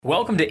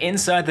Welcome to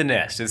Inside the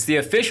Nest. It's the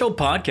official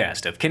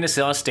podcast of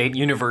Kennesaw State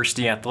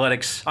University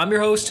Athletics. I'm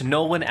your host,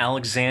 Nolan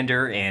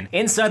Alexander, and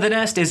Inside the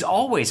Nest, as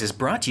always, is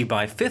brought to you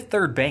by Fifth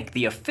Third Bank,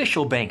 the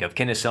official bank of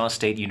Kennesaw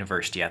State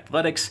University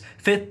Athletics.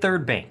 Fifth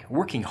Third Bank,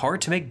 working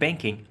hard to make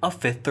banking a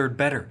Fifth Third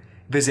better.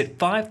 Visit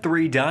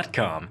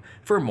 53.com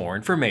for more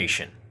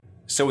information.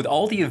 So with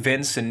all the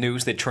events and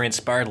news that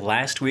transpired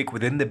last week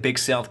within the Big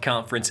South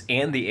Conference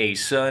and the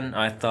ASUN,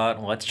 I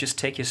thought, let's just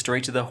take you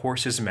straight to the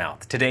horse's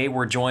mouth. Today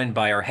we're joined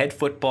by our head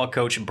football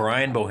coach,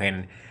 Brian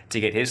Bohannon, to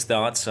get his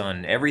thoughts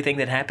on everything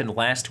that happened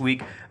last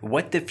week,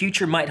 what the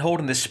future might hold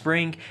in the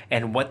spring,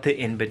 and what the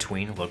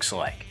in-between looks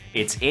like.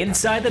 It's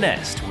Inside the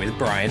Nest with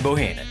Brian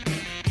Bohannon.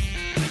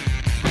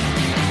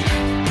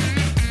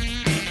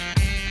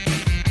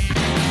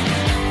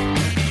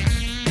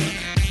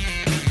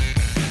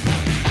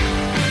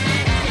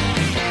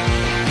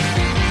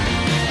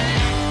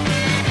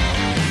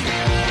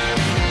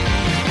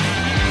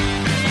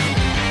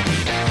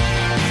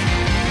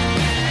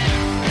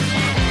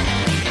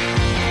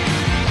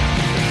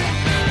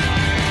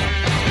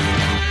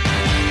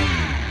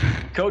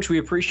 Coach, we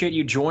appreciate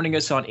you joining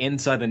us on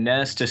Inside the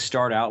Nest. To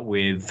start out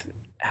with,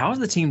 how's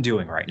the team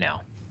doing right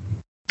now?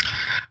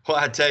 Well,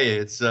 I tell you,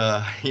 it's,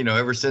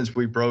 ever since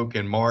we broke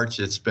in March,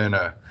 it's been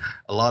a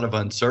lot of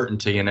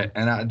uncertainty in it.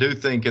 And I do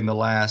think in the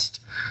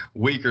last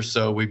week or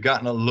so, we've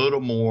gotten a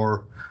little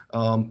more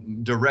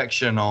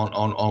direction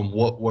on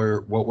what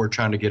we're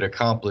trying to get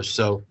accomplished.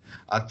 So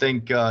I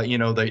think,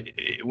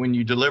 when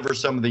you deliver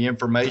some of the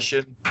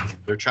information,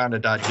 they're trying to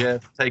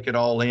digest, take it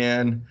all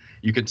in.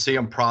 You can see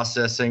them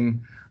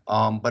processing.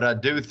 But I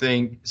do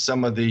think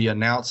some of the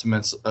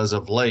announcements as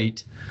of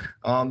late,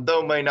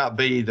 though may not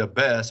be the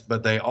best,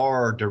 but they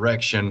are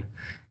direction.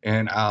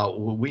 And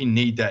we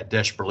need that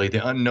desperately.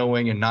 The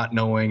unknowing and not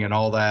knowing and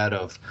all that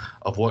of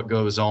what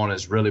goes on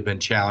has really been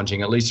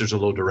challenging. At least there's a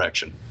little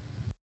direction.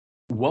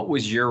 What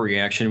was your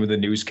reaction when the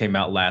news came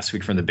out last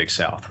week from the Big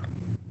South?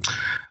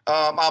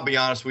 I'll be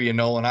honest with you,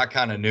 Nolan. I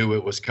kind of knew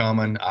it was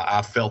coming.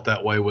 I felt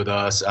that way with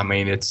us. I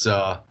mean, it's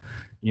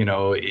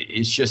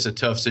just a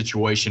tough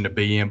situation to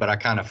be in, but I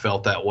kind of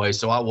felt that way.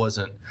 So I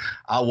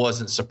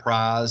wasn't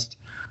surprised.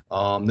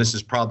 This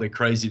is probably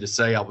crazy to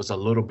say. I was a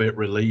little bit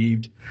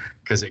relieved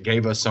because it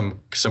gave us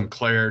some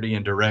clarity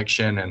and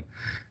direction.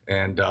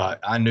 And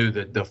I knew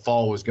that the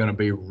fall was going to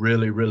be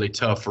really, really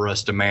tough for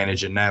us to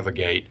manage and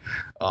navigate.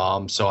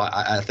 So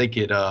I think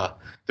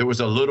there was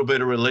a little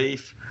bit of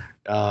relief.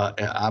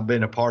 I've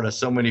been a part of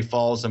so many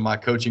falls in my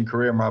coaching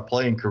career, my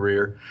playing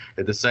career.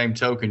 At the same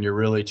token, you're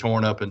really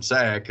torn up and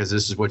sad because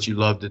this is what you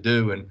love to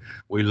do, and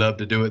we love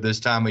to do it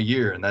this time of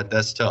year, and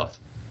that's tough.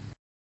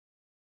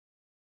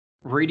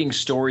 Reading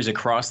stories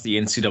across the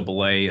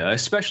NCAA,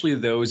 especially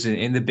those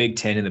in the Big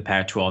Ten and the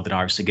Pac-12 that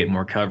obviously get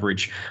more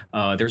coverage,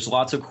 there's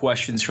lots of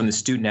questions from the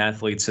student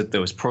athletes at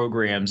those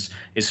programs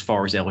as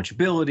far as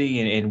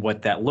eligibility and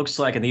what that looks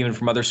like, and even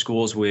from other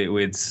schools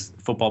with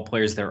football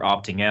players that are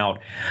opting out.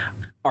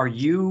 Are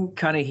you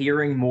kind of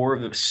hearing more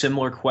of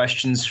similar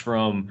questions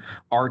from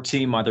our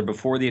team, either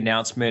before the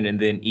announcement and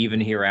then even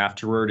here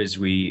afterward as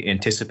we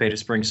anticipate a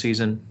spring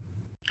season?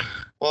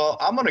 Well,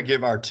 I'm going to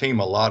give our team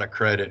a lot of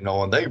credit,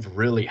 knowing they've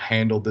really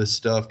handled this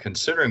stuff.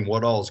 Considering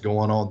what all is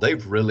going on,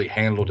 they've really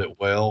handled it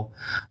well.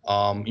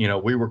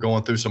 We were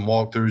going through some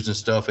walkthroughs and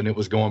stuff, and it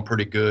was going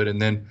pretty good.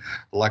 And then,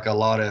 like a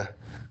lot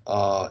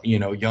of,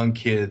 young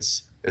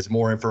kids, as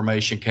more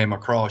information came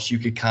across, you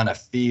could kind of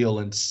feel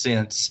and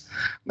sense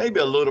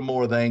maybe a little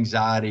more of the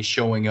anxiety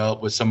showing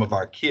up with some of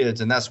our kids.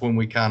 And that's when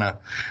we kind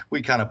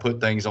of put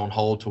things on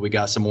hold till we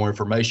got some more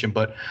information.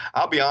 But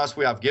I'll be honest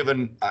with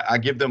you, I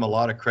give them a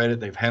lot of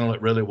credit. They've handled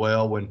it really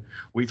well when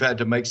we've had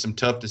to make some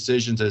tough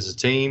decisions as a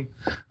team.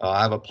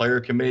 I have a player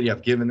committee.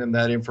 I've given them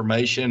that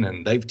information,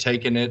 and they've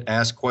taken it,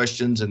 asked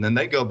questions, and then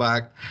they go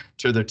back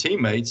to their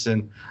teammates.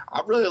 And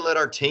I've really let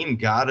our team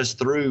guide us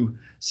through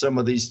some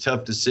of these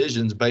tough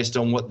decisions based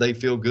on what they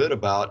feel good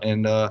about.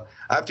 And I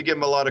have to give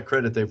them a lot of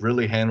credit. They've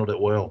really handled it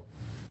well.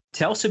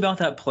 Tell us about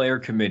that player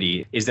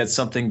committee. Is that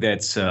something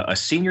that's a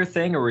senior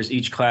thing, or does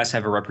each class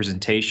have a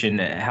representation?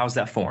 How's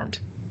that formed?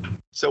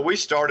 So we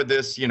started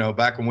this,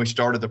 back when we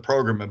started the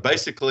program, and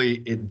basically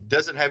it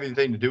doesn't have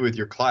anything to do with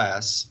your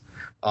class.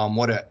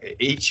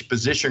 Each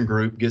position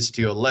group gets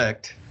to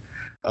elect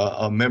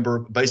a member.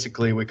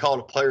 Basically, we call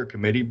it a player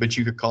committee, but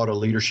you could call it a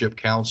leadership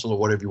council or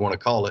whatever you want to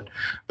call it.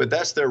 But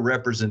that's their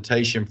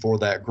representation for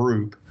that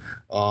group.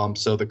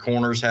 So the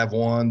corners have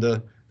one,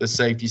 the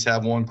safeties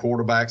have one,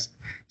 quarterbacks.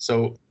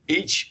 So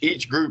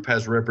each group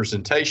has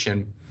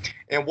representation.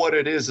 And what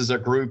it is a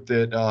group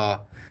that,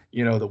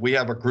 that we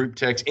have a group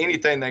text.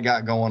 Anything they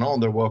got going on,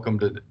 they're welcome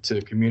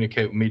to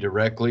communicate with me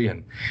directly,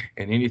 and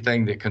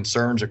anything that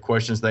concerns or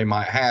questions they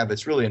might have.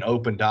 It's really an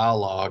open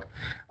dialogue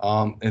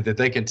and that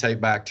they can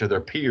take back to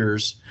their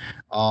peers.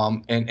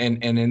 And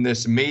in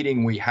this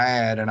meeting we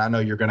had, and I know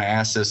you're going to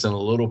ask this in a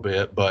little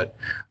bit, but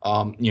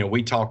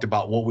we talked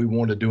about what we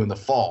want to do in the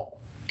fall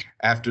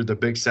after the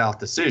Big South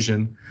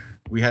decision.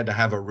 we had to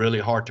have a really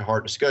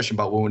heart-to-heart discussion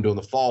about what we're doing in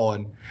the fall.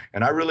 And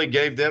I really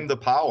gave them the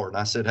power. And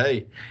I said,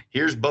 hey,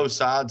 here's both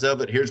sides of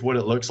it. Here's what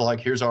it looks like.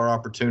 Here's our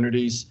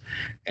opportunities.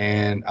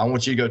 And I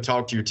want you to go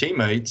talk to your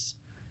teammates,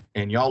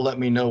 and y'all let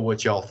me know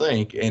what y'all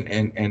think.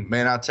 And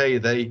man, I tell you,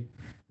 they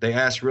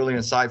asked really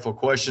insightful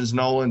questions,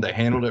 Nolan. They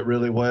handled it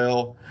really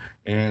well,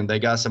 and they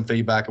got some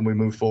feedback, and we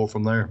moved forward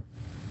from there.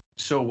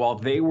 So while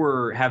they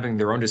were having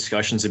their own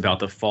discussions about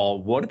the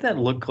fall, what did that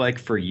look like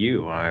for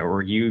you?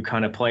 Were you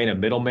kind of playing a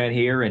middleman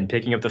here and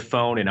picking up the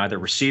phone and either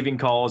receiving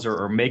calls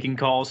or making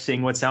calls,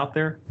 seeing what's out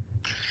there?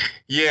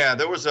 Yeah,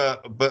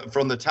 but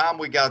from the time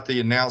we got the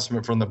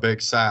announcement from the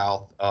Big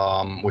South,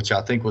 which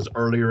I think was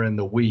earlier in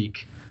the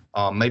week,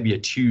 maybe a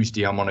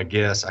Tuesday, I'm going to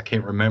guess. I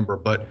can't remember.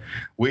 But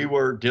we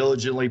were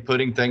diligently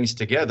putting things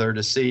together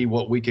to see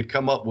what we could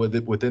come up with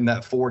within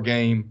that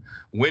 4-game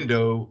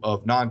window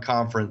of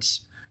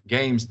non-conference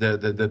games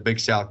that the Big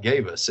South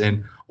gave us.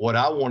 And what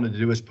I wanted to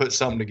do is put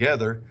something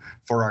together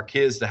for our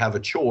kids to have a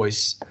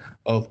choice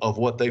of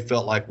what they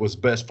felt like was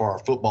best for our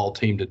football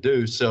team to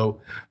do. So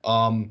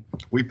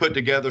we put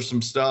together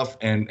some stuff,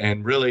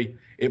 and really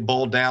it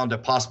boiled down to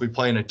possibly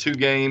playing in 2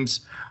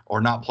 games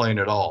or not playing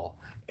at all.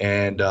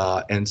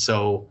 And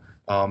so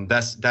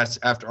that's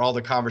after all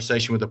the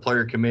conversation with the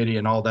player committee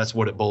and all, that's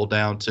what it boiled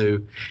down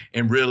to.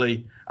 And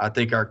really, I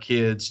think our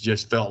kids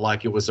just felt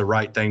like it was the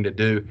right thing to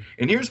do.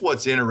 And here's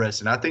what's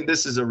interesting. I think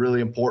this is a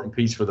really important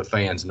piece for the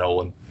fans,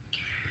 Nolan.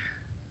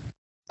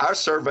 I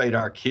surveyed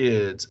our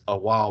kids a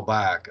while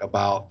back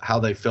about how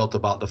they felt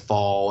about the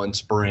fall and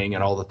spring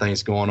and all the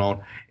things going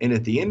on. And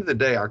at the end of the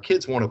day, our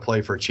kids want to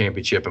play for a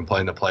championship and play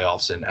in the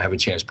playoffs and have a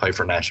chance to play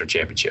for a national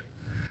championship.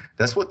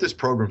 That's what this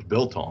program's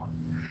built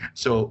on.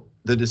 So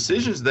the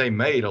decisions they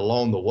made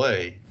along the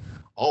way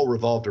all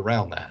revolved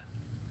around that.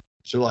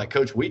 So like,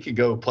 Coach, we could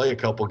go play a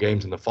couple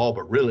games in the fall,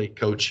 but really,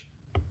 Coach,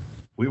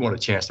 we want a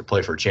chance to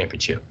play for a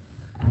championship.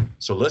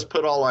 So let's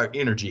put all our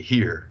energy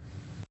here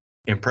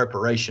in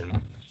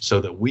preparation so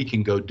that we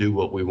can go do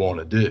what we want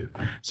to do.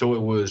 So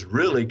it was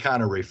really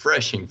kind of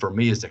refreshing for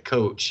me as a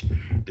coach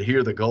to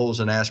hear the goals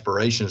and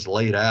aspirations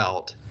laid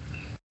out,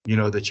 you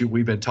know, that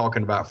we've been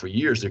talking about for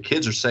years. The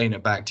kids are saying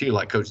it back to you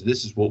like, Coach,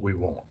 this is what we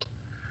want.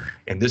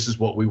 And this is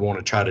what we want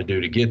to try to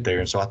do to get there.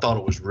 And so I thought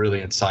it was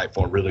really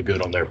insightful and really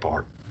good on their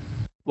part.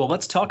 Well,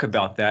 let's talk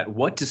about that.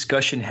 What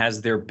discussion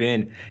has there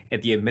been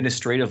at the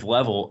administrative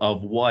level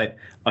of what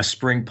a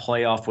spring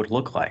playoff would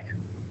look like?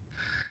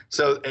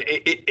 So,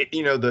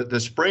 the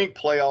spring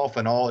playoff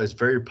and all is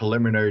very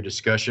preliminary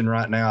discussion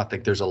right now. I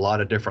think there's a lot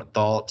of different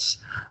thoughts,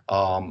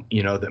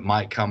 that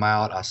might come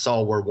out. I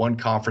saw where one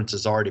conference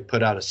has already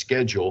put out a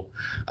schedule.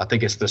 I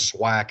think it's the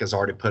SWAC has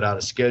already put out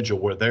a schedule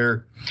where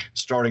they're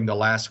starting the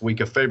last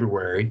week of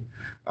February,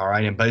 all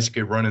right, and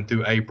basically running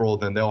through April.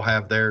 Then they'll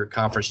have their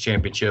conference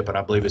championship, and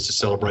I believe it's a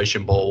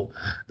Celebration Bowl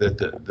that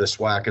the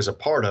SWAC is a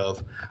part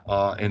of,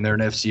 and they're an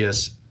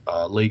FCS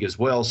league as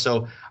well.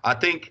 So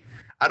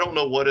I don't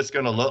know what it's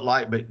going to look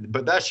like,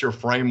 but that's your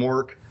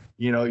framework.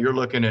 You know, you're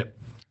looking at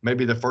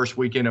maybe the first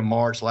weekend in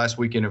March, last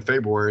weekend in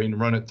February, and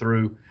run it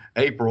through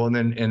April,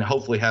 and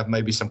hopefully have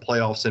maybe some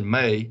playoffs in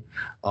May,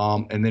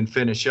 and then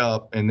finish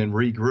up and then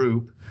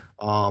regroup,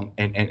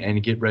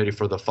 and get ready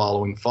for the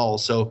following fall.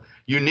 So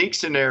unique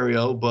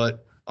scenario,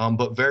 but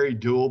very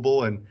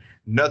doable, and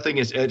nothing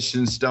is etched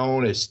in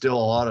stone. It's still a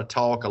lot of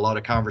talk, a lot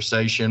of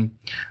conversation.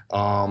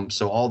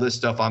 So all this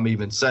stuff I'm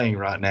even saying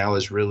right now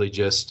is really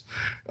just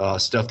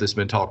stuff that's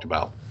been talked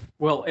about.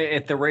 Well,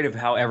 at the rate of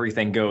how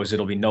everything goes,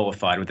 it'll be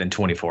nullified within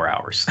 24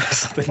 hours.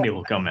 Something new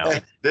will come out.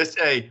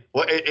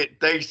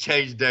 Things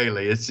change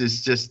daily. It's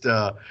just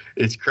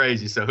it's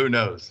crazy. So who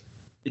knows?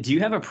 Do you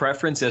have a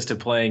preference as to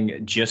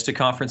playing just a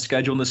conference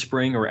schedule in the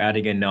spring or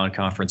adding in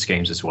non-conference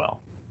games as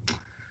well?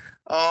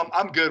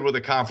 I'm good with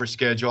a conference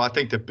schedule. I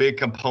think the big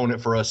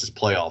component for us is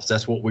playoffs.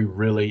 That's what we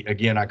really,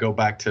 again, I go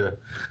back to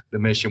the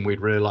mission. We'd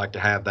really like to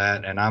have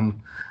that. And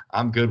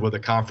I'm good with a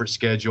conference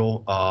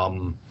schedule,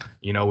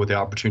 with the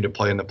opportunity to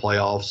play in the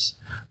playoffs.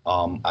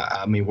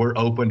 I mean, we're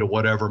open to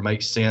whatever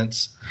makes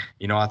sense.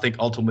 I think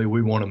ultimately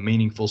we want a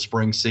meaningful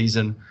spring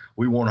season.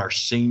 We want our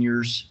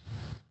seniors,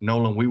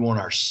 Nolan,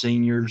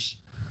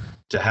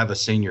 to have a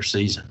senior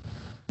season.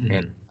 Mm-hmm.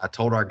 And I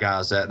told our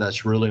guys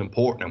that's really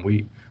important. And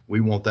we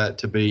want that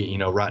to be,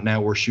 right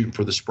now we're shooting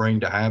for the spring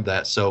to have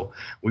that. So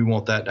we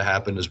want that to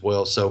happen as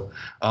well. So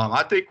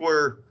I think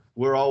we're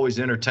always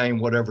entertain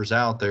whatever's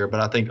out there,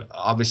 but I think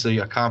obviously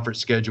a conference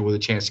schedule with a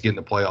chance to get in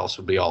the playoffs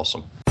would be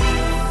awesome.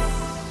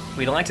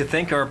 We'd like to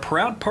thank our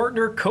proud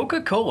partner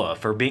Coca-Cola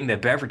for being the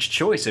beverage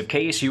choice of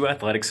KSU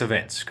athletics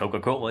events.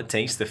 Coca-Cola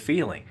tastes the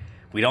feeling.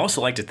 We'd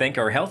also like to thank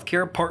our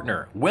healthcare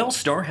partner,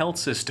 Wellstar Health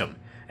System.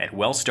 At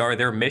Wellstar,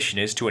 their mission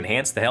is to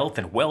enhance the health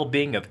and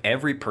well-being of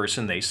every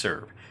person they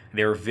serve.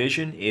 Their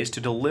vision is to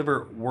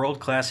deliver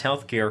world-class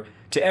healthcare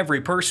to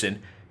every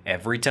person,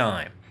 every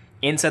time.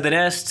 Inside the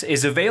Nest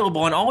is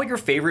available on all your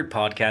favorite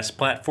podcast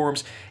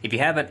platforms. If you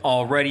haven't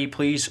already,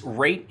 please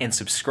rate and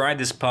subscribe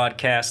this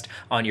podcast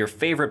on your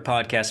favorite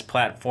podcast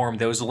platform.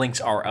 Those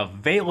links are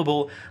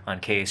available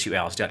on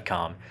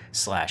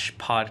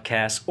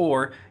ksuowls.com/podcast,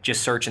 or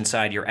just search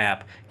inside your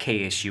app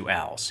KSU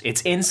Owls.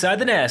 It's Inside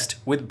the Nest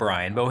with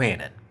Brian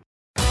Bohannon.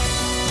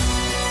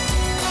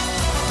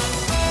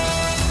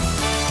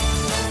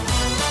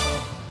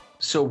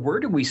 So where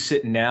do we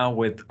sit now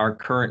with our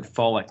current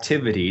fall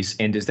activities,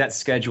 and does that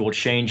schedule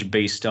change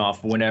based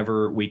off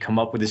whenever we come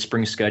up with a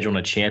spring schedule and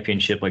a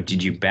championship? Like,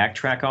 did you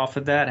backtrack off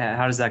of that?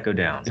 How does that go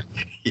down?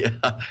 Yeah,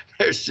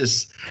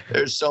 there's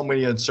so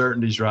many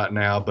uncertainties right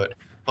now, but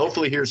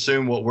hopefully here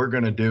soon what we're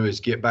going to do is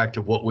get back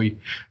to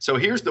so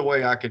here's the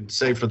way I could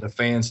say for the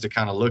fans to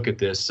kind of look at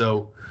this.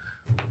 So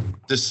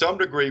to some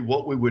degree,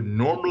 what we would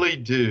normally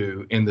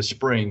do in the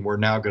spring, we're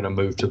now going to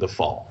move to the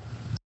fall.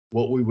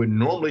 What we would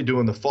normally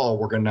do in the fall,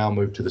 we're going to now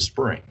move to the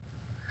spring.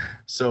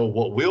 So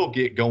what we'll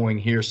get going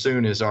here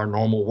soon is our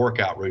normal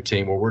workout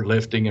routine where we're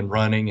lifting and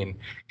running and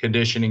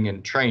conditioning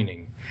and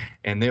training.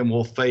 And then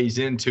we'll phase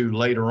into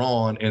later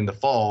on in the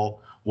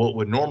fall what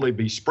would normally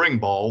be spring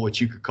ball,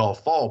 which you could call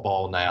fall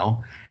ball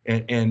now.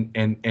 And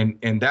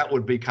that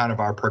would be kind of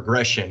our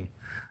progression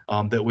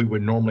that we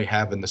would normally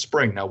have in the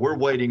spring. Now we're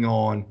waiting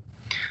on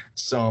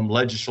some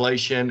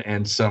legislation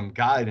and some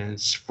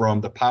guidance from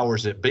the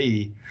powers that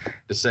be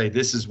to say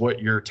this is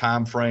what your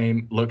time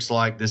frame looks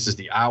like, this is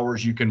the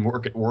hours you can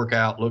work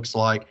out looks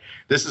like,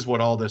 this is what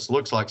all this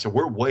looks like. So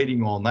we're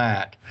waiting on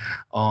that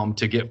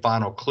to get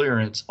final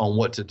clearance on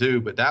what to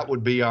do. But that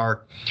would be if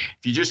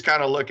you just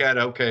kind of look at it,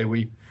 okay,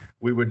 we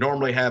would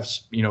normally have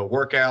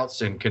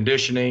workouts and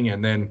conditioning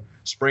and then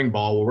spring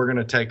ball. Well, we're going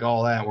to take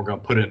all that and we're going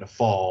to put it in the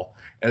fall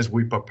as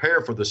we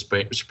prepare for the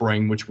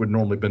spring, which would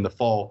normally have been the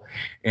fall.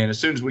 And as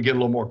soon as we get a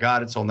little more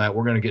guidance on that,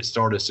 we're going to get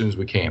started as soon as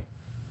we can.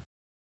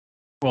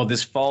 Well,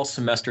 this fall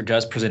semester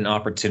does present an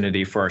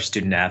opportunity for our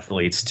student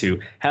athletes to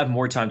have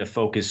more time to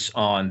focus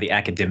on the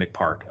academic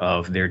part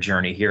of their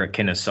journey here at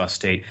Kennesaw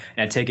State.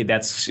 And I take it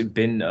that's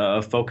been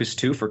a focus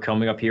too for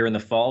coming up here in the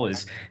fall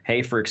is,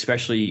 hey, for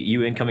especially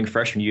you incoming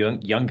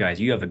freshmen, young guys,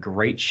 you have a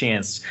great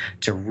chance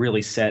to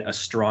really set a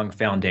strong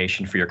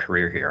foundation for your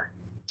career here.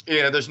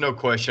 Yeah, there's no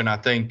question. I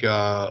think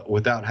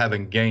without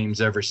having games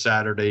every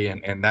Saturday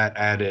and that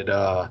added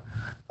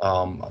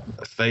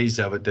phase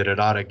of it, that it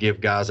ought to give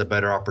guys a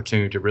better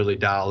opportunity to really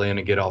dial in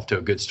and get off to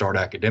a good start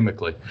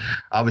academically.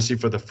 Obviously,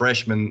 for the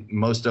freshmen,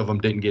 most of them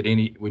didn't get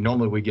any. We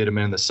get them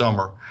in the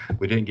summer.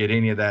 We didn't get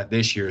any of that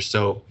this year.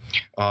 So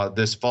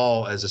this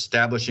fall, as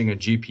establishing a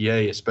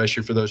GPA,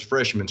 especially for those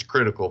freshmen, is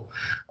critical.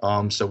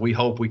 So we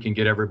hope we can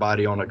get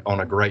everybody on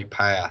a great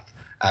path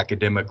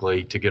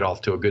academically to get off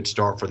to a good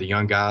start for the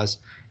young guys,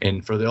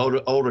 and for the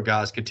older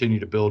guys continue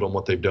to build on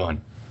what they've done.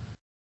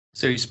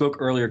 So you spoke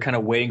earlier, kind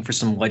of waiting for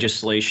some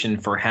legislation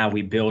for how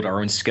we build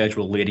our own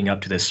schedule leading up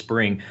to this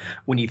spring.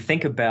 When you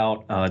think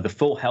about the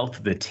full health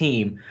of the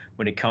team,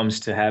 when it comes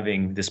to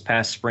having this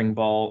past spring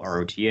ball,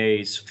 our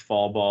OTAs,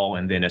 fall ball,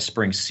 and then a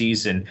spring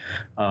season,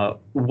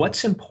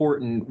 what's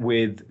important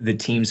with the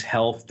team's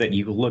health that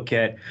you look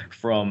at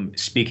from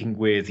speaking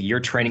with your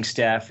training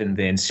staff and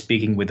then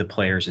speaking with the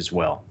players as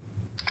well?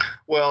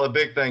 Well, the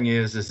big thing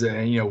is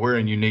that, we're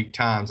in unique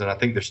times, and I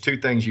think there's two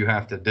things you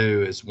have to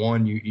do. Is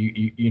one,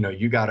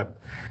 you got to,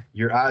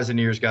 your eyes and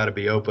ears got to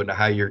be open to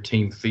how your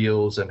team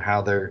feels and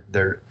how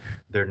they're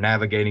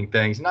navigating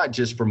things, not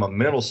just from a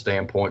mental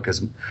standpoint,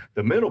 because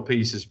the mental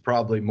piece is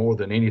probably more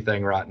than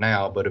anything right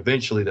now, but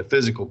eventually the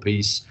physical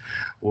piece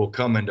will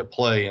come into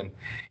play. And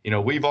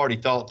we've already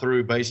thought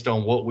through, based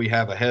on what we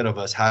have ahead of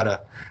us, how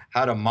to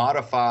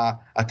modify.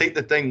 I think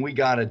the thing we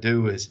got to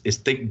do is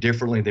think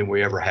differently than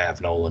we ever have,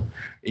 Nolan.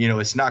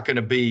 It's not going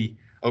to be,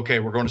 okay,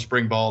 we're going to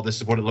spring ball. This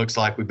is what it looks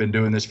like. We've been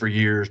doing this for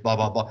years, blah,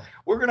 blah, blah.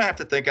 We're going to have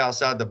to think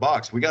outside the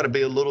box. We got to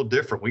be a little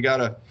different. We got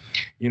to,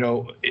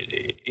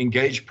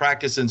 engage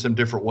practice in some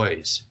different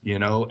ways,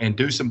 and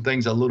do some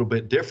things a little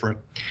bit different,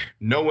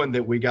 knowing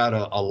that we got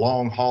a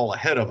long haul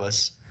ahead of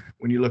us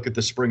when you look at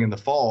the spring and the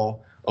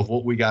fall of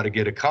what we got to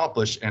get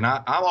accomplished. And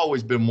I've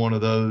always been one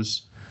of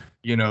those,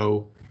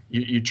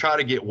 you try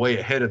to get way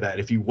ahead of that.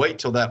 If you wait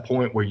till that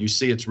point where you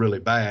see it's really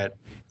bad,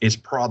 it's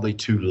probably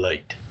too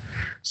late.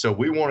 So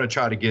we want to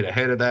try to get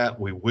ahead of that.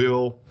 We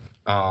will.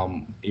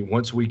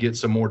 Once we get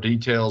some more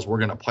details, we're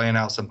going to plan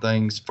out some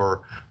things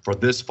for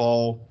this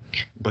fall.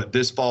 But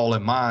this fall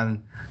in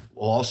mind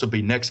will also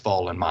be next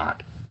fall in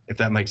mind, if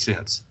that makes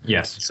sense.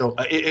 Yes. So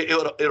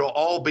it'll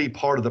all be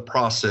part of the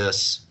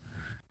process.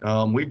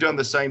 We've done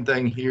the same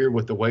thing here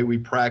with the way we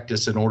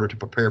practice in order to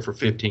prepare for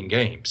 15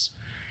 games.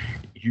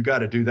 You got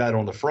to do that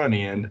on the front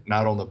end,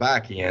 not on the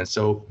back end.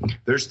 So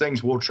there's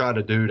things we'll try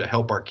to do to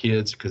help our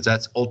kids, because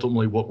that's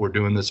ultimately what we're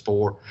doing this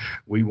for.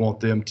 We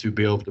want them to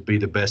be able to be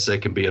the best they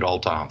can be at all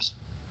times.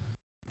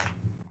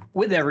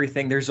 With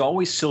everything, there's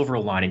always silver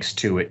linings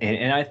to it.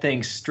 And I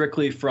think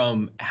strictly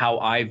from how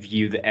I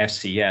view the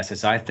FCS,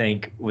 is I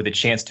think with a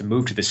chance to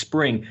move to the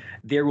spring,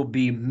 there will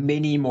be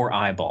many more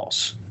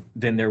eyeballs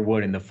than there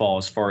would in the fall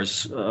as far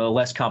as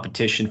less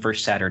competition for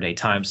Saturday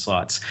time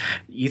slots.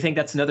 You think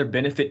that's another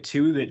benefit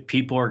too, that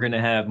people are going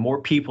to have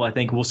more people, I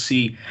think, will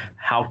see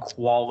how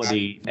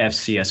quality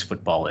FCS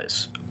football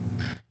is?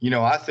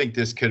 I think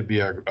this could be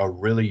a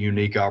really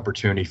unique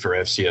opportunity for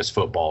FCS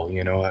football.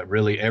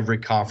 Really every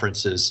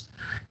conference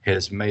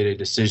has made a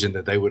decision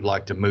that they would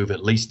like to move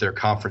at least their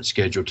conference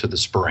schedule to the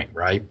spring,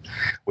 right?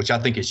 Which I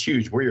think is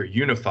huge. We are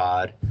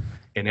unified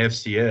in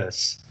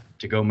FCS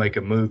to go make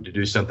a move to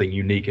do something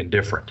unique and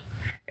different.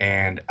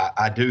 And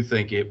I do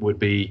think it would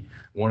be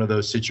one of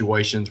those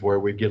situations where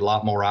we get a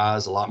lot more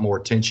eyes, a lot more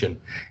attention.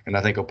 And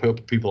I think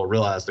people will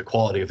realize the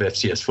quality of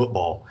FCS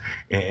football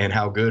and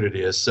how good it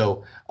is.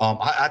 So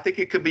I think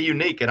it could be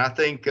unique. And I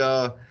think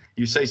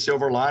you say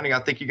silver lining, I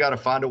think you got to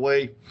find a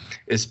way,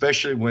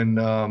 especially when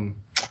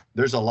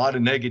there's a lot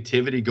of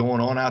negativity going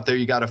on out there.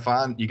 You got to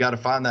find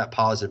that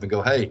positive and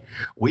go, hey,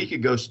 we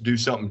could go do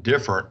something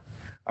different.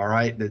 All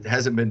right, that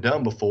hasn't been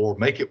done before.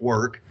 Make it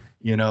work,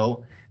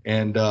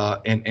 and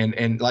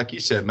like you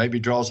said, maybe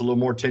draws a little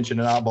more attention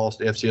and eyeballs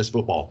to FCS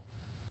football.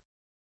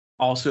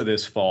 Also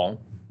this fall,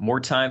 more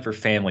time for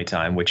family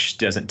time, which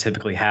doesn't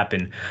typically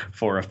happen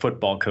for a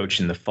football coach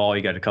in the fall.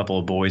 You got a couple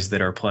of boys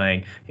that are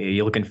playing.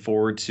 You're looking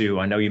forward to,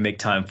 I know you make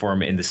time for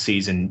them in the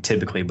season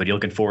typically, but you're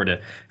looking forward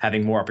to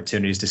having more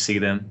opportunities to see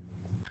them.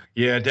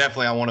 Yeah,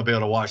 definitely. I want to be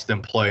able to watch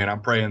them play, and I'm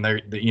praying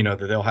that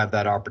they'll have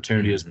that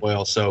opportunity as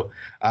well. So,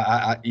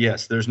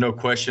 yes, there's no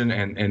question,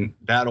 and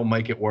that'll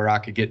make it where I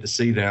could get to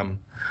see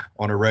them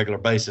on a regular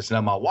basis.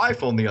 Now, my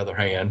wife, on the other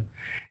hand,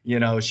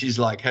 she's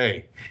like,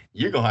 hey,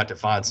 you're going to have to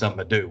find something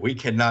to do. We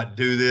cannot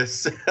do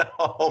this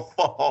all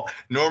fall.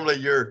 Normally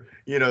you're,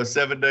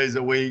 7 days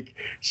a week.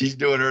 She's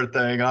doing her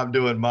thing. I'm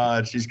doing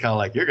mine. She's kind of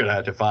like, you're going to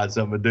have to find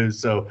something to do.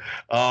 So,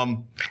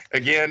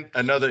 again,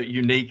 another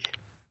unique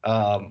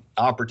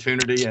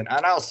opportunity. And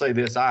I'll say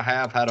this, I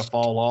have had a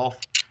fall off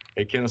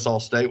at Kennesaw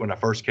State when I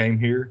first came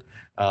here.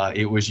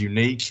 It was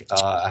unique.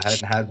 I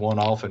hadn't had one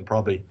off in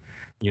probably,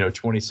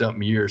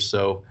 20-something years.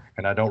 So,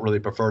 and I don't really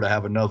prefer to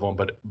have another one,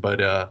 but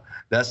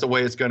that's the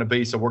way it's going to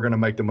be. So we're going to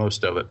make the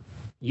most of it.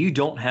 You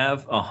don't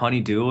have a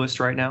honey-do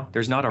list right now?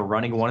 There's not a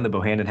running one in the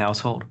Bohannon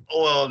household?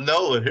 Well,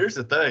 no, and here's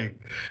the thing.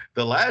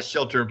 The last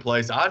shelter in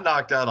place, I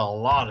knocked out a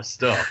lot of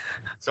stuff.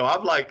 So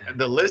I'm like,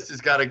 the list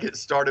has got to get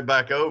started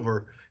back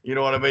over, you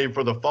know what I mean,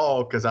 for the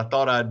fall, because I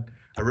thought I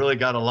really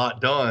got a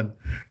lot done.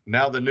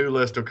 Now the new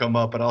list will come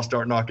up, and I'll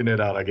start knocking it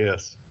out, I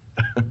guess.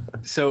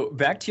 So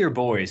back to your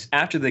boys.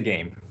 After the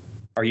game,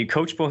 are you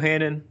Coach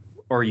Bohannon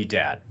or are you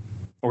dad?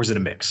 Or is it a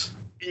mix?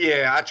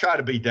 Yeah, I try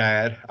to be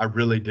dad. I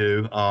really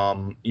do.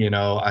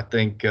 I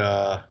think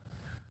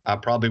I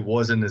probably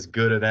wasn't as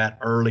good at that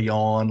early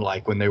on,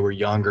 like when they were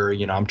younger.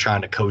 I'm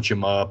trying to coach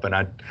them up, and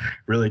I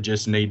really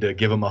just need to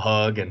give them a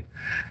hug and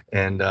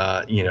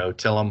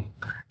tell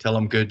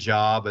them good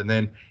job. And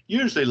then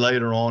usually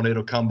later on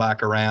it'll come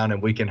back around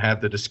and we can have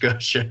the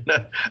discussion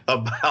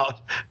about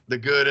the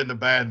good and the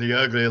bad and the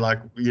ugly,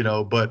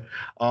 but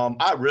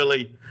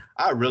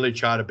I really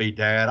try to be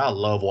dad. I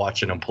love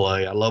watching them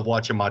play. I love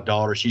watching my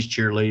daughter. She's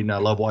cheerleading. I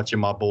love watching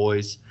my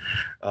boys,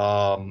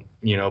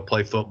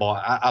 play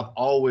football. I've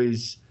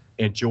always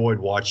enjoyed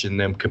watching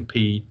them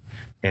compete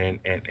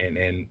and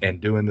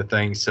doing the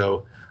things.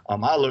 So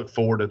I look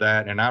forward to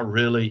that. And I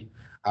really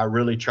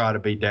try to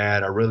be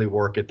dad. I really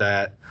work at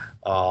that.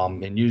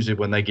 And usually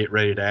when they get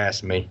ready to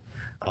ask me,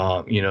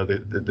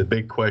 the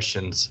big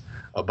questions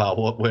about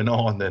what went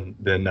on,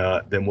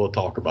 then we'll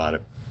talk about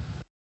it.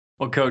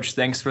 Well, Coach,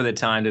 thanks for the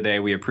time today.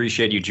 We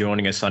appreciate you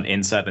joining us on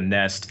Inside the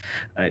Nest.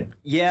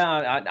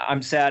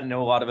 I'm sad. I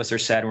know a lot of us are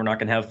sad we're not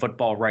going to have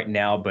football right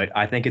now, but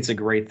I think it's a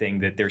great thing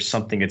that there's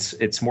something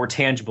it's more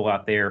tangible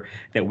out there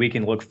that we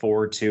can look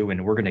forward to,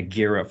 and we're going to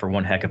gear up for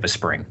one heck of a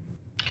spring.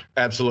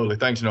 Absolutely.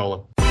 Thanks,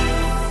 Nolan.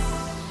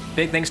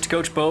 Big thanks to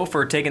Coach Bo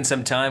for taking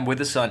some time with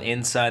us on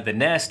Inside the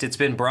Nest. It's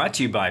been brought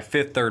to you by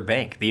Fifth Third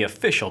Bank, the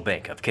official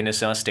bank of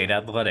Kennesaw State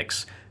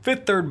Athletics.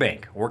 Fifth Third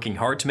Bank, working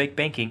hard to make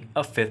banking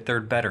a Fifth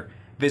Third better.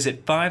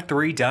 Visit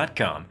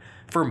 53.com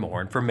for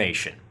more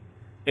information.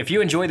 If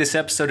you enjoyed this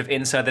episode of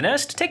Inside the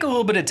Nest, take a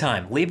little bit of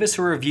time. Leave us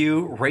a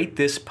review, rate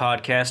this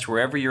podcast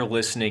wherever you're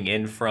listening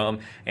in from,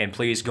 and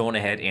please go on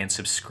ahead and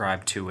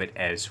subscribe to it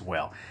as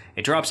well.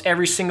 It drops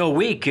every single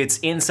week. It's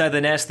Inside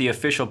the Nest, the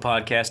official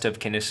podcast of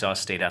Kennesaw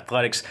State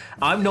Athletics.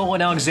 I'm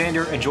Nolan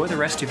Alexander. Enjoy the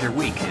rest of your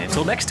week, and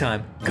until next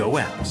time, go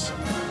Owls.